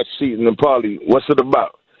 Todd, Seaton, and Paulie, what's it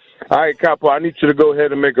about? All right, Capo, I need you to go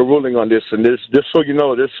ahead and make a ruling on this. And just so you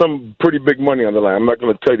know, there's some pretty big money on the line. I'm not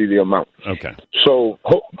going to tell you the amount. Okay. So,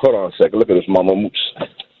 hold on a second. Look at this mama moose.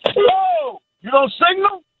 Whoa! You don't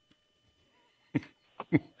signal?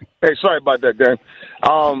 Hey, sorry about that, Dan.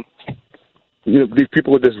 These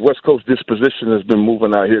people with this West Coast disposition has been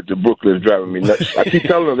moving out here to Brooklyn. Is driving me nuts. I keep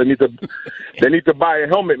telling them they need to buy a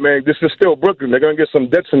helmet, man. This is still Brooklyn. They're going to get some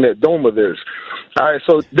debts in that dome of theirs. All right,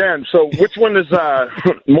 so Dan, which one is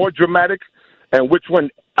more dramatic, and which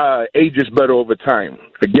one ages better over time?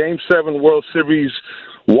 The Game 7 World Series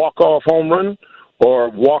walk-off home run,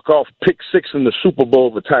 or walk-off pick six in the Super Bowl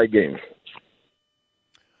of a tie game?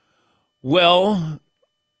 Well,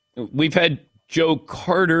 we've had Joe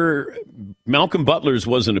Carter. Malcolm Butler's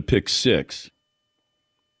wasn't a pick six.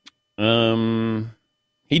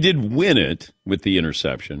 He did win it with the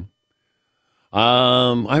interception.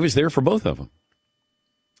 I was there for both of them.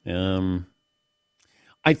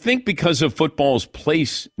 I think because of football's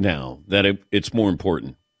place now that it's more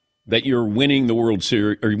important that you're winning the World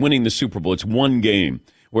Series or winning the Super Bowl. It's one game.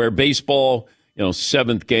 Where baseball,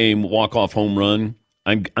 seventh game walk-off home run.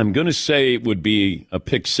 I'm going to say it would be a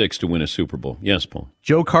pick six to win a Super Bowl. Yes, Paul.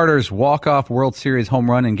 Joe Carter's walk-off World Series home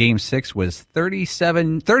run in Game 6 was 30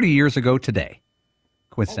 years ago today,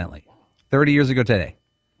 coincidentally. 30 years ago today,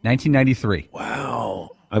 1993. Wow.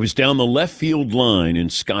 I was down the left field line in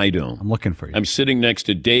Skydome. I'm looking for you. I'm sitting next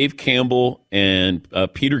to Dave Campbell, and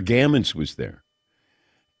Peter Gammons was there.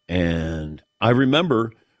 And I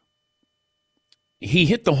remember he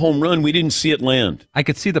hit the home run. We didn't see it land. I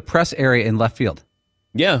could see the press area in left field.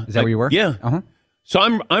 Yeah. Is that where you were? Yeah. Uh-huh. So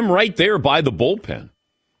I'm right there by the bullpen.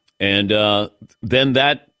 And then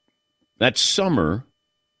that summer,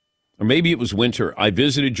 or maybe it was winter, I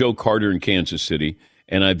visited Joe Carter in Kansas City,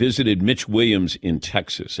 and I visited Mitch Williams in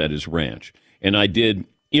Texas at his ranch. And I did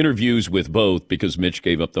interviews with both because Mitch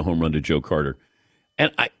gave up the home run to Joe Carter.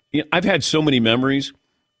 And I've had so many memories,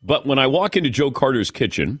 but when I walk into Joe Carter's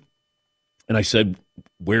kitchen and I said,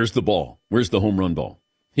 "Where's the ball? Where's the home run ball?"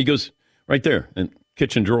 He goes, "Right there, in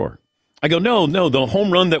kitchen drawer." I go, no, the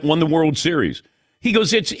home run that won the World Series. He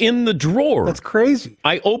goes, "It's in the drawer." That's crazy.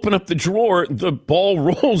 I open up the drawer, the ball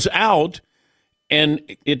rolls out, and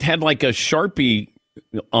it had like a Sharpie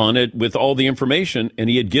on it with all the information, and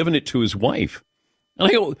he had given it to his wife. And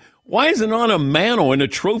I go, "Why is it on a mantle in a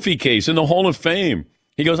trophy case in the Hall of Fame?"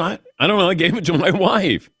 He goes, I don't know, I gave it to my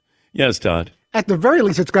wife. Yes, Todd. At the very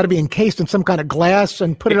least, it's got to be encased in some kind of glass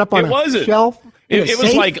and put it up on a shelf. It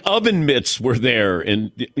was like oven mitts were there,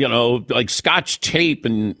 and like Scotch tape,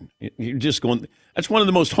 and you're just going. That's one of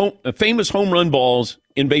the most famous home run balls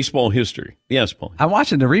in baseball history. Yes, Paul. I'm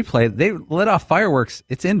watching the replay. They lit off fireworks.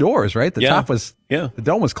 It's indoors, right? The top was the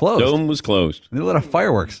dome was closed. Dome was closed. They lit off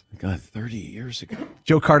fireworks. God, 30 years ago.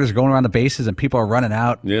 Joe Carter's going around the bases, and people are running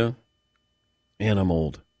out. Yeah. And I'm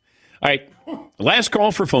old. All right. Last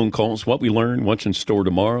call for phone calls. What we learned, what's in store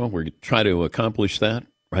tomorrow. We're going to try to accomplish that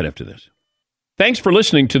right after this. Thanks for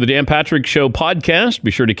listening to the Dan Patrick Show podcast. Be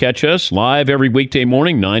sure to catch us live every weekday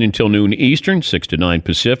morning, 9 until noon Eastern, 6 to 9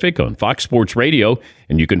 Pacific on Fox Sports Radio.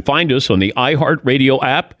 And you can find us on the iHeartRadio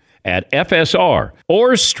app at FSR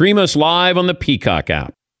or stream us live on the Peacock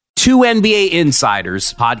app. Two NBA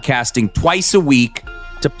insiders podcasting twice a week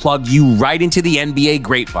to plug you right into the NBA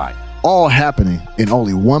grapevine. All happening in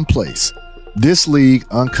only one place. This League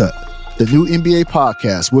Uncut, the new NBA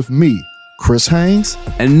podcast with me, Chris Haynes,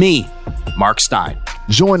 and me, Mark Stein.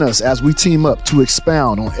 Join us as we team up to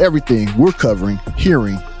expound on everything we're covering,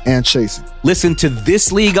 hearing, and chasing. Listen to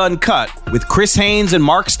This League Uncut with Chris Haynes and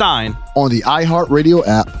Mark Stein on the iHeartRadio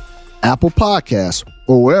app, Apple Podcasts,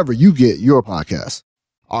 or wherever you get your podcasts.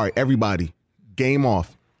 All right, everybody, game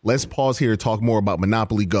off. Let's pause here to talk more about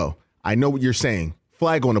Monopoly Go. I know what you're saying.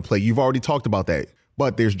 Flag on the play. You've already talked about that.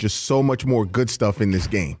 but there's just so much more good stuff in this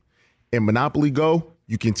game. In Monopoly Go,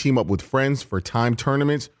 you can team up with friends for time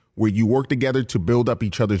tournaments where you work together to build up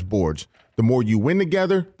each other's boards. The more you win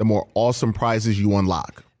together, the more awesome prizes you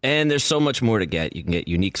unlock. And there's so much more to get. You can get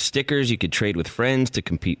unique stickers. You could trade with friends to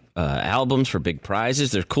compete albums for big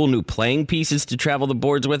prizes. There's cool new playing pieces to travel the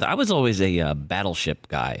boards with. I was always a battleship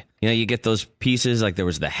guy. You know, you get those pieces, like there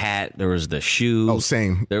was the hat, there was the shoe. Oh,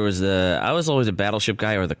 same. I was always a battleship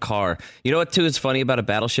guy, or the car. You know what, too, is funny about a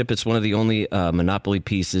battleship? It's one of the only Monopoly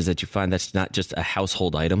pieces that you find that's not just a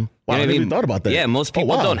household item. Wow, You know I what never even thought about that. Yeah, most people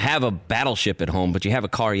wow. don't have a battleship at home, but you have a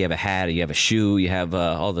car, you have a hat, you have a shoe, you have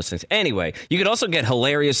all those things. Anyway, you could also get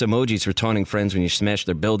hilarious emojis for taunting friends when you smash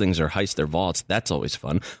their buildings or heist their vaults. That's always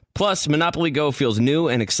fun. Plus, Monopoly Go feels new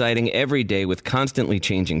and exciting every day with constantly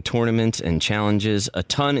changing tournaments and challenges. A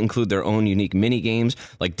ton include their own unique mini games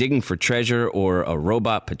like digging for treasure or a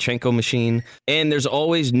robot Pachinko machine. And there's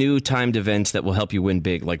always new timed events that will help you win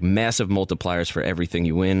big, like massive multipliers for everything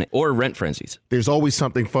you win or rent frenzies. There's always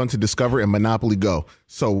something fun to discover in Monopoly Go.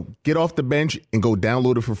 So get off the bench and go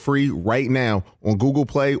download it for free right now on Google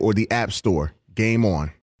Play or the App Store. Game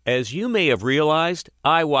on. As you may have realized,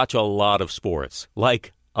 I watch a lot of sports,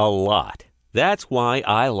 like a lot. That's why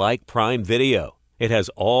I like Prime Video. It has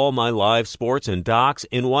all my live sports and docs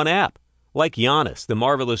in one app, like Giannis, The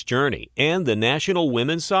Marvelous Journey, and the National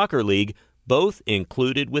Women's Soccer League, both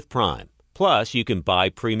included with Prime. Plus, you can buy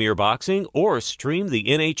Premier Boxing or stream the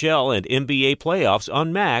NHL and NBA playoffs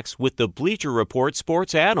on Max with the Bleacher Report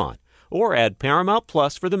Sports add-on, or add Paramount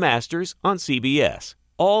Plus for the Masters on CBS.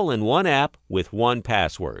 All in one app with one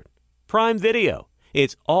password. Prime Video.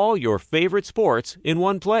 It's all your favorite sports in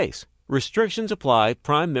one place. Restrictions apply.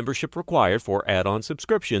 Prime membership required for add-on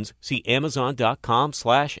subscriptions. See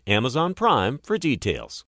Amazon.com/Amazon Prime for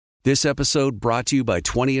details. This episode brought to you by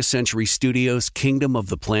 20th Century Studios' Kingdom of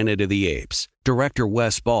the Planet of the Apes. Director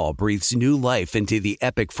Wes Ball breathes new life into the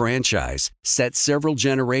epic franchise, set several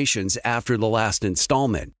generations after the last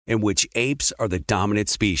installment, in which apes are the dominant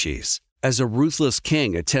species. As a ruthless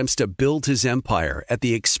king attempts to build his empire at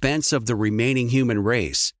the expense of the remaining human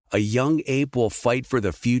race, a young ape will fight for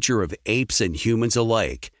the future of apes and humans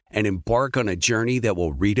alike and embark on a journey that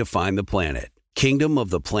will redefine the planet. Kingdom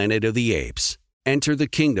of the Planet of the Apes. Enter the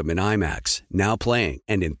kingdom in IMAX, now playing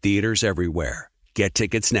and in theaters everywhere. Get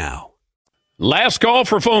tickets now. Last call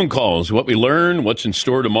for phone calls. What we learn, what's in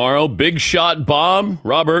store tomorrow. Big shot Bob,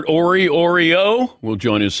 Robert Oreo will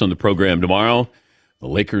join us on the program tomorrow. The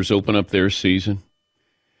Lakers open up their season.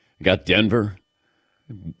 Got Denver.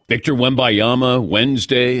 Victor Wembanyama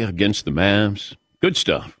Wednesday against the Mavs. Good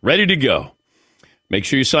stuff. Ready to go. Make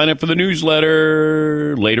sure you sign up for the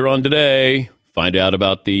newsletter later on today. Find out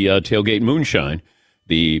about the tailgate moonshine,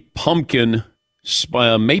 the pumpkin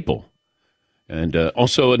maple, and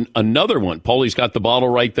also another one. Paulie's got the bottle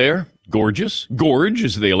right there. Gorgeous. Gorge,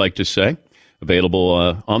 as they like to say.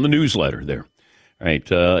 Available on the newsletter there. All right,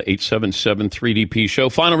 877-3DP show.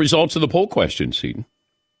 Final results of the poll question, Seton.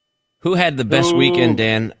 Who had the best weekend,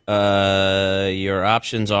 Dan? Your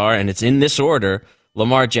options are, and it's in this order,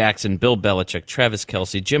 Lamar Jackson, Bill Belichick, Travis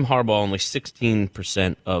Kelce, Jim Harbaugh, only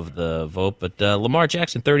 16% of the vote, but Lamar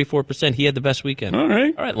Jackson, 34%. He had the best weekend. All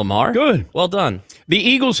right, Lamar. Good. Well done. The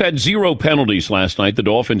Eagles had 0 penalties last night. The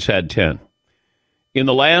Dolphins had 10. In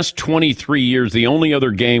the last 23 years, the only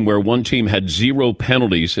other game where one team had 0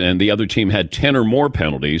 penalties and the other team had 10 or more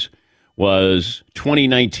penalties was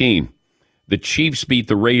 2019. The Chiefs beat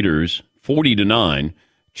the Raiders 40-9.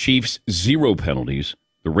 Chiefs 0 penalties.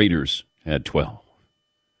 The Raiders had 12.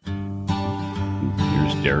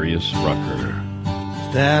 Here's Darius Rucker.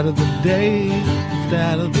 Stat of the day,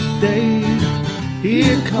 stat of the day.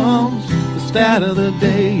 Here comes the stat of the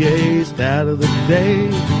day, yeah, stat of the day,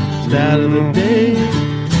 stat of the day.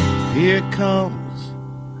 Here comes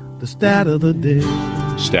the stat of the day.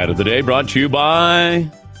 Stat of the day brought to you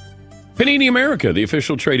by Panini America, the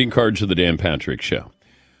official trading cards of the Dan Patrick Show.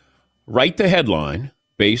 Write the headline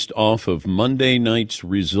based off of Monday night's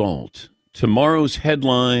result. Tomorrow's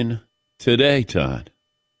headline today, Todd.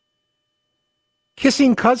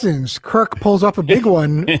 Kissing cousins. Kirk pulls up a big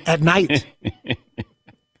one at night.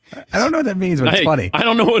 I don't know what that means, but it's funny. I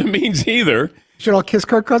don't know what it means either. Should all kiss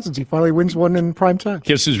Kirk Cousins. He finally wins one in prime time.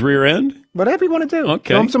 Kiss his rear end? Whatever you want to do.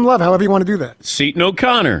 Okay. Show him some love, however you want to do that. Seton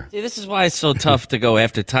O'Connor. See, this is why it's so tough to go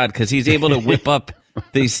after Todd, because he's able to whip up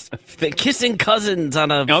these kissing cousins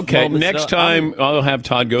on a Okay, moment. next time I'll have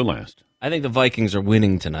Todd go last. I think the Vikings are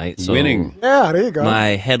winning tonight. So winning. Yeah, there you go. My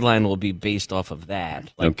headline will be based off of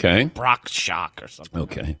that. Like okay. Brock Shock or something.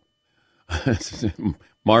 Okay.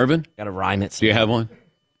 Marvin? Got to rhyme it. Do you have one?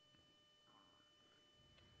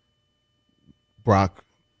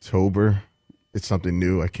 Brocktober. It's something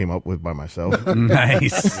new I came up with by myself.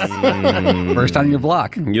 Nice. First on your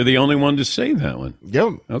block. You're the only one to say that one.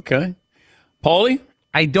 Yep. Okay. Paulie?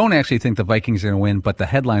 I don't actually think the Vikings are going to win, but the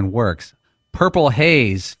headline works. Purple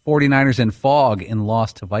Haze, 49ers in fog in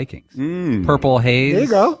loss to Vikings. Purple Haze. There you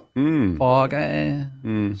go. Fog,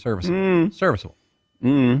 serviceable. Serviceable.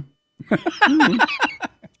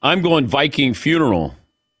 I'm going Viking funeral.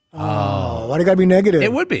 Oh, why do you got to be negative?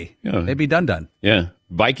 It would be. Yeah. They'd be done. Yeah.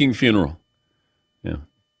 Viking funeral. Yeah.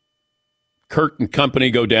 Kirk and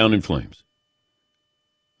company go down in flames.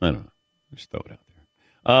 I don't know. Just throw it out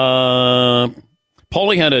there.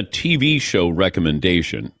 Paulie had a TV show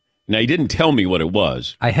recommendation. Now, he didn't tell me what it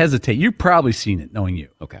was. I hesitate. You've probably seen it, knowing you.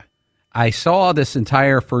 Okay. I saw this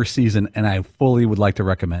entire first season, and I fully would like to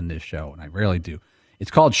recommend this show, and I rarely do.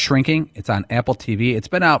 It's called Shrinking. It's on Apple TV. It's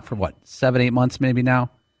been out for, 7-8 months maybe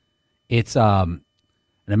now? It's an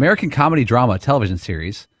American comedy drama television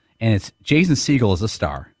series, and it's Jason Segel as a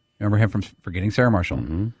star. Remember him from Forgetting Sarah Marshall?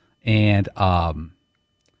 Mm-hmm. And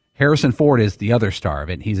Harrison Ford is the other star of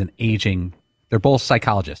it. He's an aging... They're both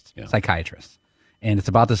psychologists, psychiatrists. And it's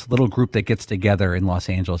about this little group that gets together in Los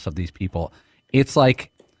Angeles of these people. It's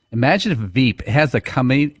like, imagine if Veep, it has the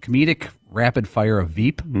comedic rapid fire of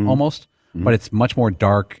Veep almost, but it's much more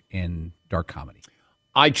dark comedy.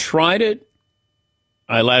 I tried it.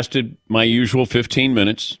 I lasted my usual 15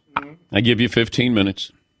 minutes. I give you 15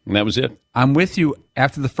 minutes, and that was it. I'm with you.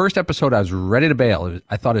 After the first episode, I was ready to bail.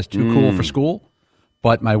 I thought it was too cool for school,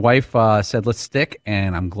 but my wife said, let's stick,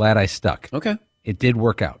 and I'm glad I stuck. Okay. It did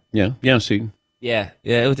work out. Yeah, see. Yeah.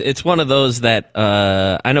 It's one of those that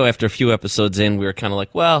I know after a few episodes in, we were kind of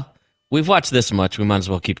like, well, we've watched this much, we might as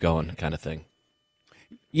well keep going kind of thing.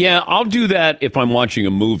 Yeah, I'll do that if I'm watching a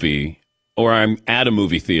movie or I'm at a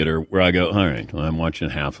movie theater where I go, all right, well, I'm watching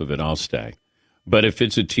half of it, I'll stay. But if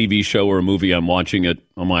it's a TV show or a movie, I'm watching it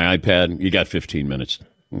on my iPad, you got 15 minutes.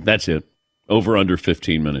 That's it. Over under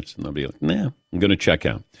 15 minutes. And I'll be like, nah, I'm going to check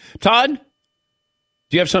out. Todd,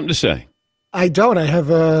 do you have something to say? I don't. I have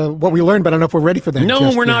what we learned, but I don't know if we're ready for that.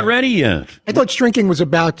 No, we're not ready yet. I thought Shrinking was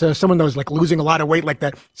about someone that was like losing a lot of weight, like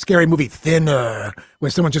that scary movie Thinner,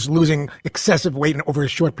 where someone's just losing excessive weight over a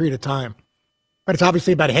short period of time. But it's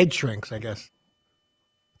obviously about head shrinks, I guess.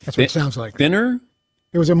 That's what it sounds like. Thinner?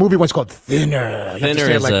 There was a movie once called Thinner.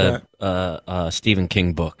 Thinner is a Stephen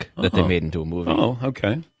King book that they made into a movie. Oh,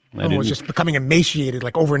 okay. I was just becoming emaciated,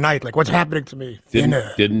 like overnight. Like, what's happening to me?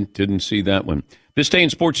 Thinner. Didn't see that one. This day in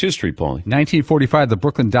sports history, Paulie. 1945, the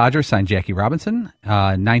Brooklyn Dodgers signed Jackie Robinson.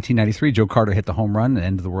 1993, Joe Carter hit the home run at the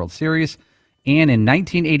end of the World Series. And in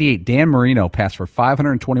 1988, Dan Marino passed for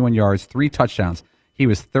 521 yards, 3 touchdowns. He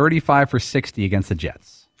was 35 for 60 against the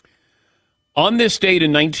Jets. On this date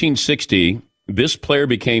in 1960, this player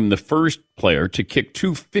became the first player to kick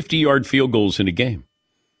 2 50-yard field goals in a game.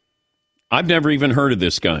 I've never even heard of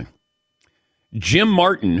this guy. Jim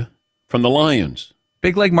Martin from the Lions.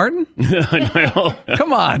 Big Leg Martin?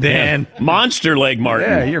 Come on, Dan. Monster Leg Martin.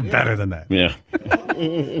 Yeah, you're better than that. Yeah.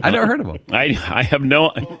 I never heard of him. I have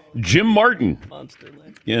no... Jim Martin. Monster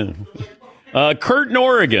Leg. Yeah. Kurt in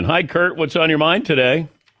Oregon. Hi, Kurt. What's on your mind today?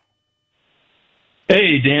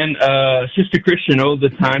 Hey, Dan. Sister Christian, the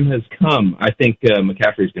time has come. I think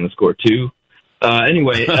McCaffrey's going to score 2.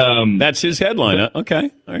 Anyway. That's his headline. Okay.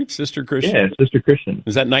 All right, Sister Christian. Yeah, Sister Christian.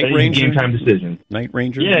 Is that Night Ranger? Game time decision. Night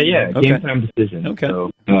Ranger? Yeah. Okay. Game time decision. Okay. So,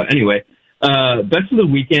 anyway, best of the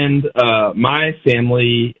weekend. My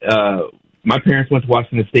family, my parents went to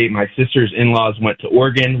Washington State. My sister's in-laws went to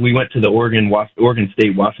Oregon. We went to the Oregon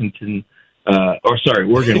State Washington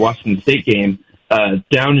State game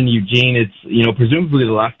down in Eugene. It's presumably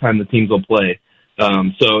the last time the teams will play.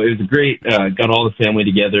 So it was great. Got all the family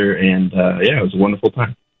together, and it was a wonderful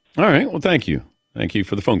time. All right. Well, thank you. Thank you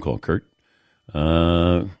for the phone call, Kurt.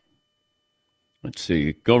 Let's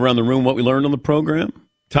see. Go around the room what we learned on the program.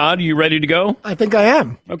 Todd, are you ready to go? I think I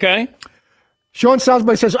am. Okay. Sean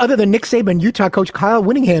Salisbury says, other than Nick Saban, Utah coach Kyle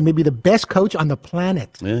Whittingham may be the best coach on the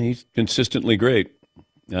planet. Yeah, he's consistently great.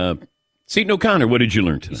 Seton O'Connor, what did you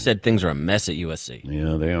learn today? He said things are a mess at USC.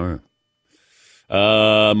 Yeah, they are.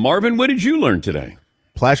 Marvin, what did you learn today?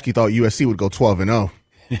 Plaschke thought USC would go 12-0.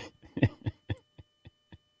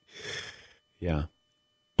 Yeah.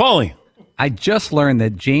 Paulie. I just learned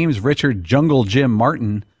that James Richard Jungle Jim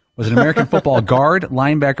Martin was an American football guard,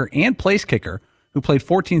 linebacker, and place kicker who played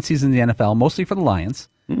 14 seasons in the NFL, mostly for the Lions.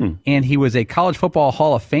 And he was a college football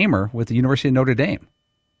Hall of Famer with the University of Notre Dame.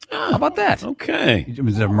 How about that? Okay. He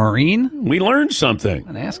was a Marine. We learned something.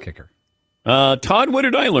 An ass kicker. Todd, what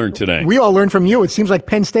did I learn today? We all learned from you. It seems like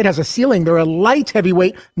Penn State has a ceiling. They're a light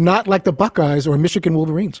heavyweight, not like the Buckeyes or Michigan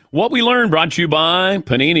Wolverines. What we learned brought to you by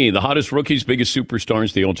Panini, the hottest rookies, biggest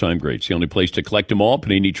superstars, the all-time greats. The only place to collect them all.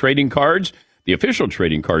 Panini trading cards, the official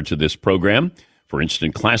trading cards of this program. For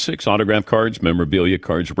instant classics, autograph cards, memorabilia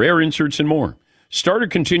cards, rare inserts, and more. Start or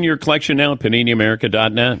continue your collection now at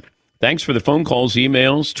PaniniAmerica.net. Thanks for the phone calls,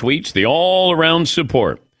 emails, tweets, the all-around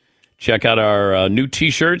support. Check out our new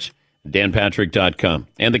T-shirts, danpatrick.com.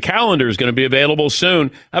 And the calendar is going to be available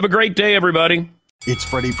soon. Have a great day, everybody. It's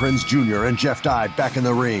Freddie Prinze Jr. and Jeff Dye back in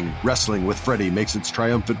the ring. Wrestling with Freddie makes its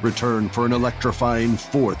triumphant return for an electrifying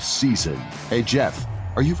 4th season. Hey, Jeff,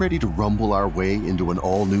 are you ready to rumble our way into an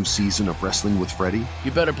all-new season of Wrestling with Freddie?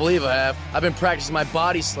 You better believe I have. I've been practicing my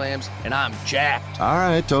body slams, and I'm jacked. All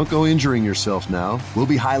right, don't go injuring yourself now. We'll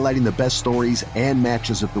be highlighting the best stories and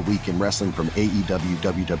matches of the week in wrestling from AEW,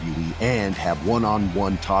 WWE, and have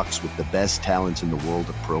one-on-one talks with the best talents in the world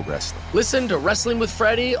of pro wrestling. Listen to Wrestling with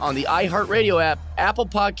Freddie on the iHeartRadio app, Apple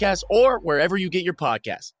Podcasts, or wherever you get your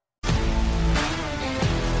podcasts.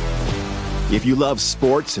 If you love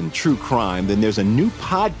sports and true crime, then there's a new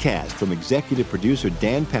podcast from executive producer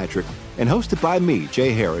Dan Patrick and hosted by me,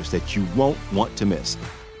 Jay Harris, that you won't want to miss.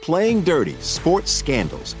 Playing Dirty: Sports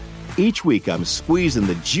Scandals. Each week, I'm squeezing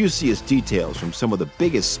the juiciest details from some of the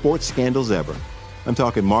biggest sports scandals ever. I'm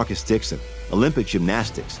talking Marcus Dixon, Olympic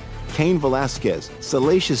gymnastics, Cain Velasquez,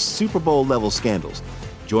 salacious Super Bowl-level scandals.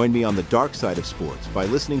 Join me on the dark side of sports by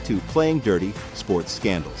listening to Playing Dirty: Sports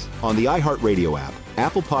Scandals on the iHeartRadio app,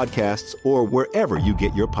 Apple Podcasts, or wherever you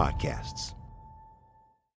get your podcasts.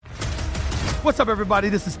 What's up, everybody?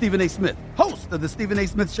 This is Stephen A. Smith, host of the Stephen A.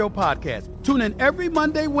 Smith Show podcast. Tune in every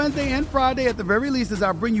Monday, Wednesday, and Friday at the very least as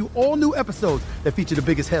I bring you all new episodes that feature the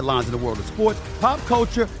biggest headlines in the world of sports, pop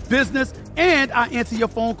culture, business, and I answer your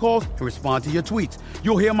phone calls and respond to your tweets.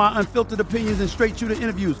 You'll hear my unfiltered opinions and straight-shooter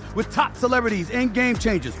interviews with top celebrities and game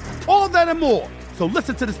changers. All that and more. So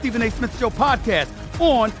listen to the Stephen A. Smith Show podcast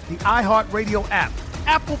on the iHeartRadio app,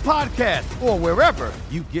 Apple Podcasts, or wherever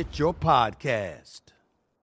you get your podcast.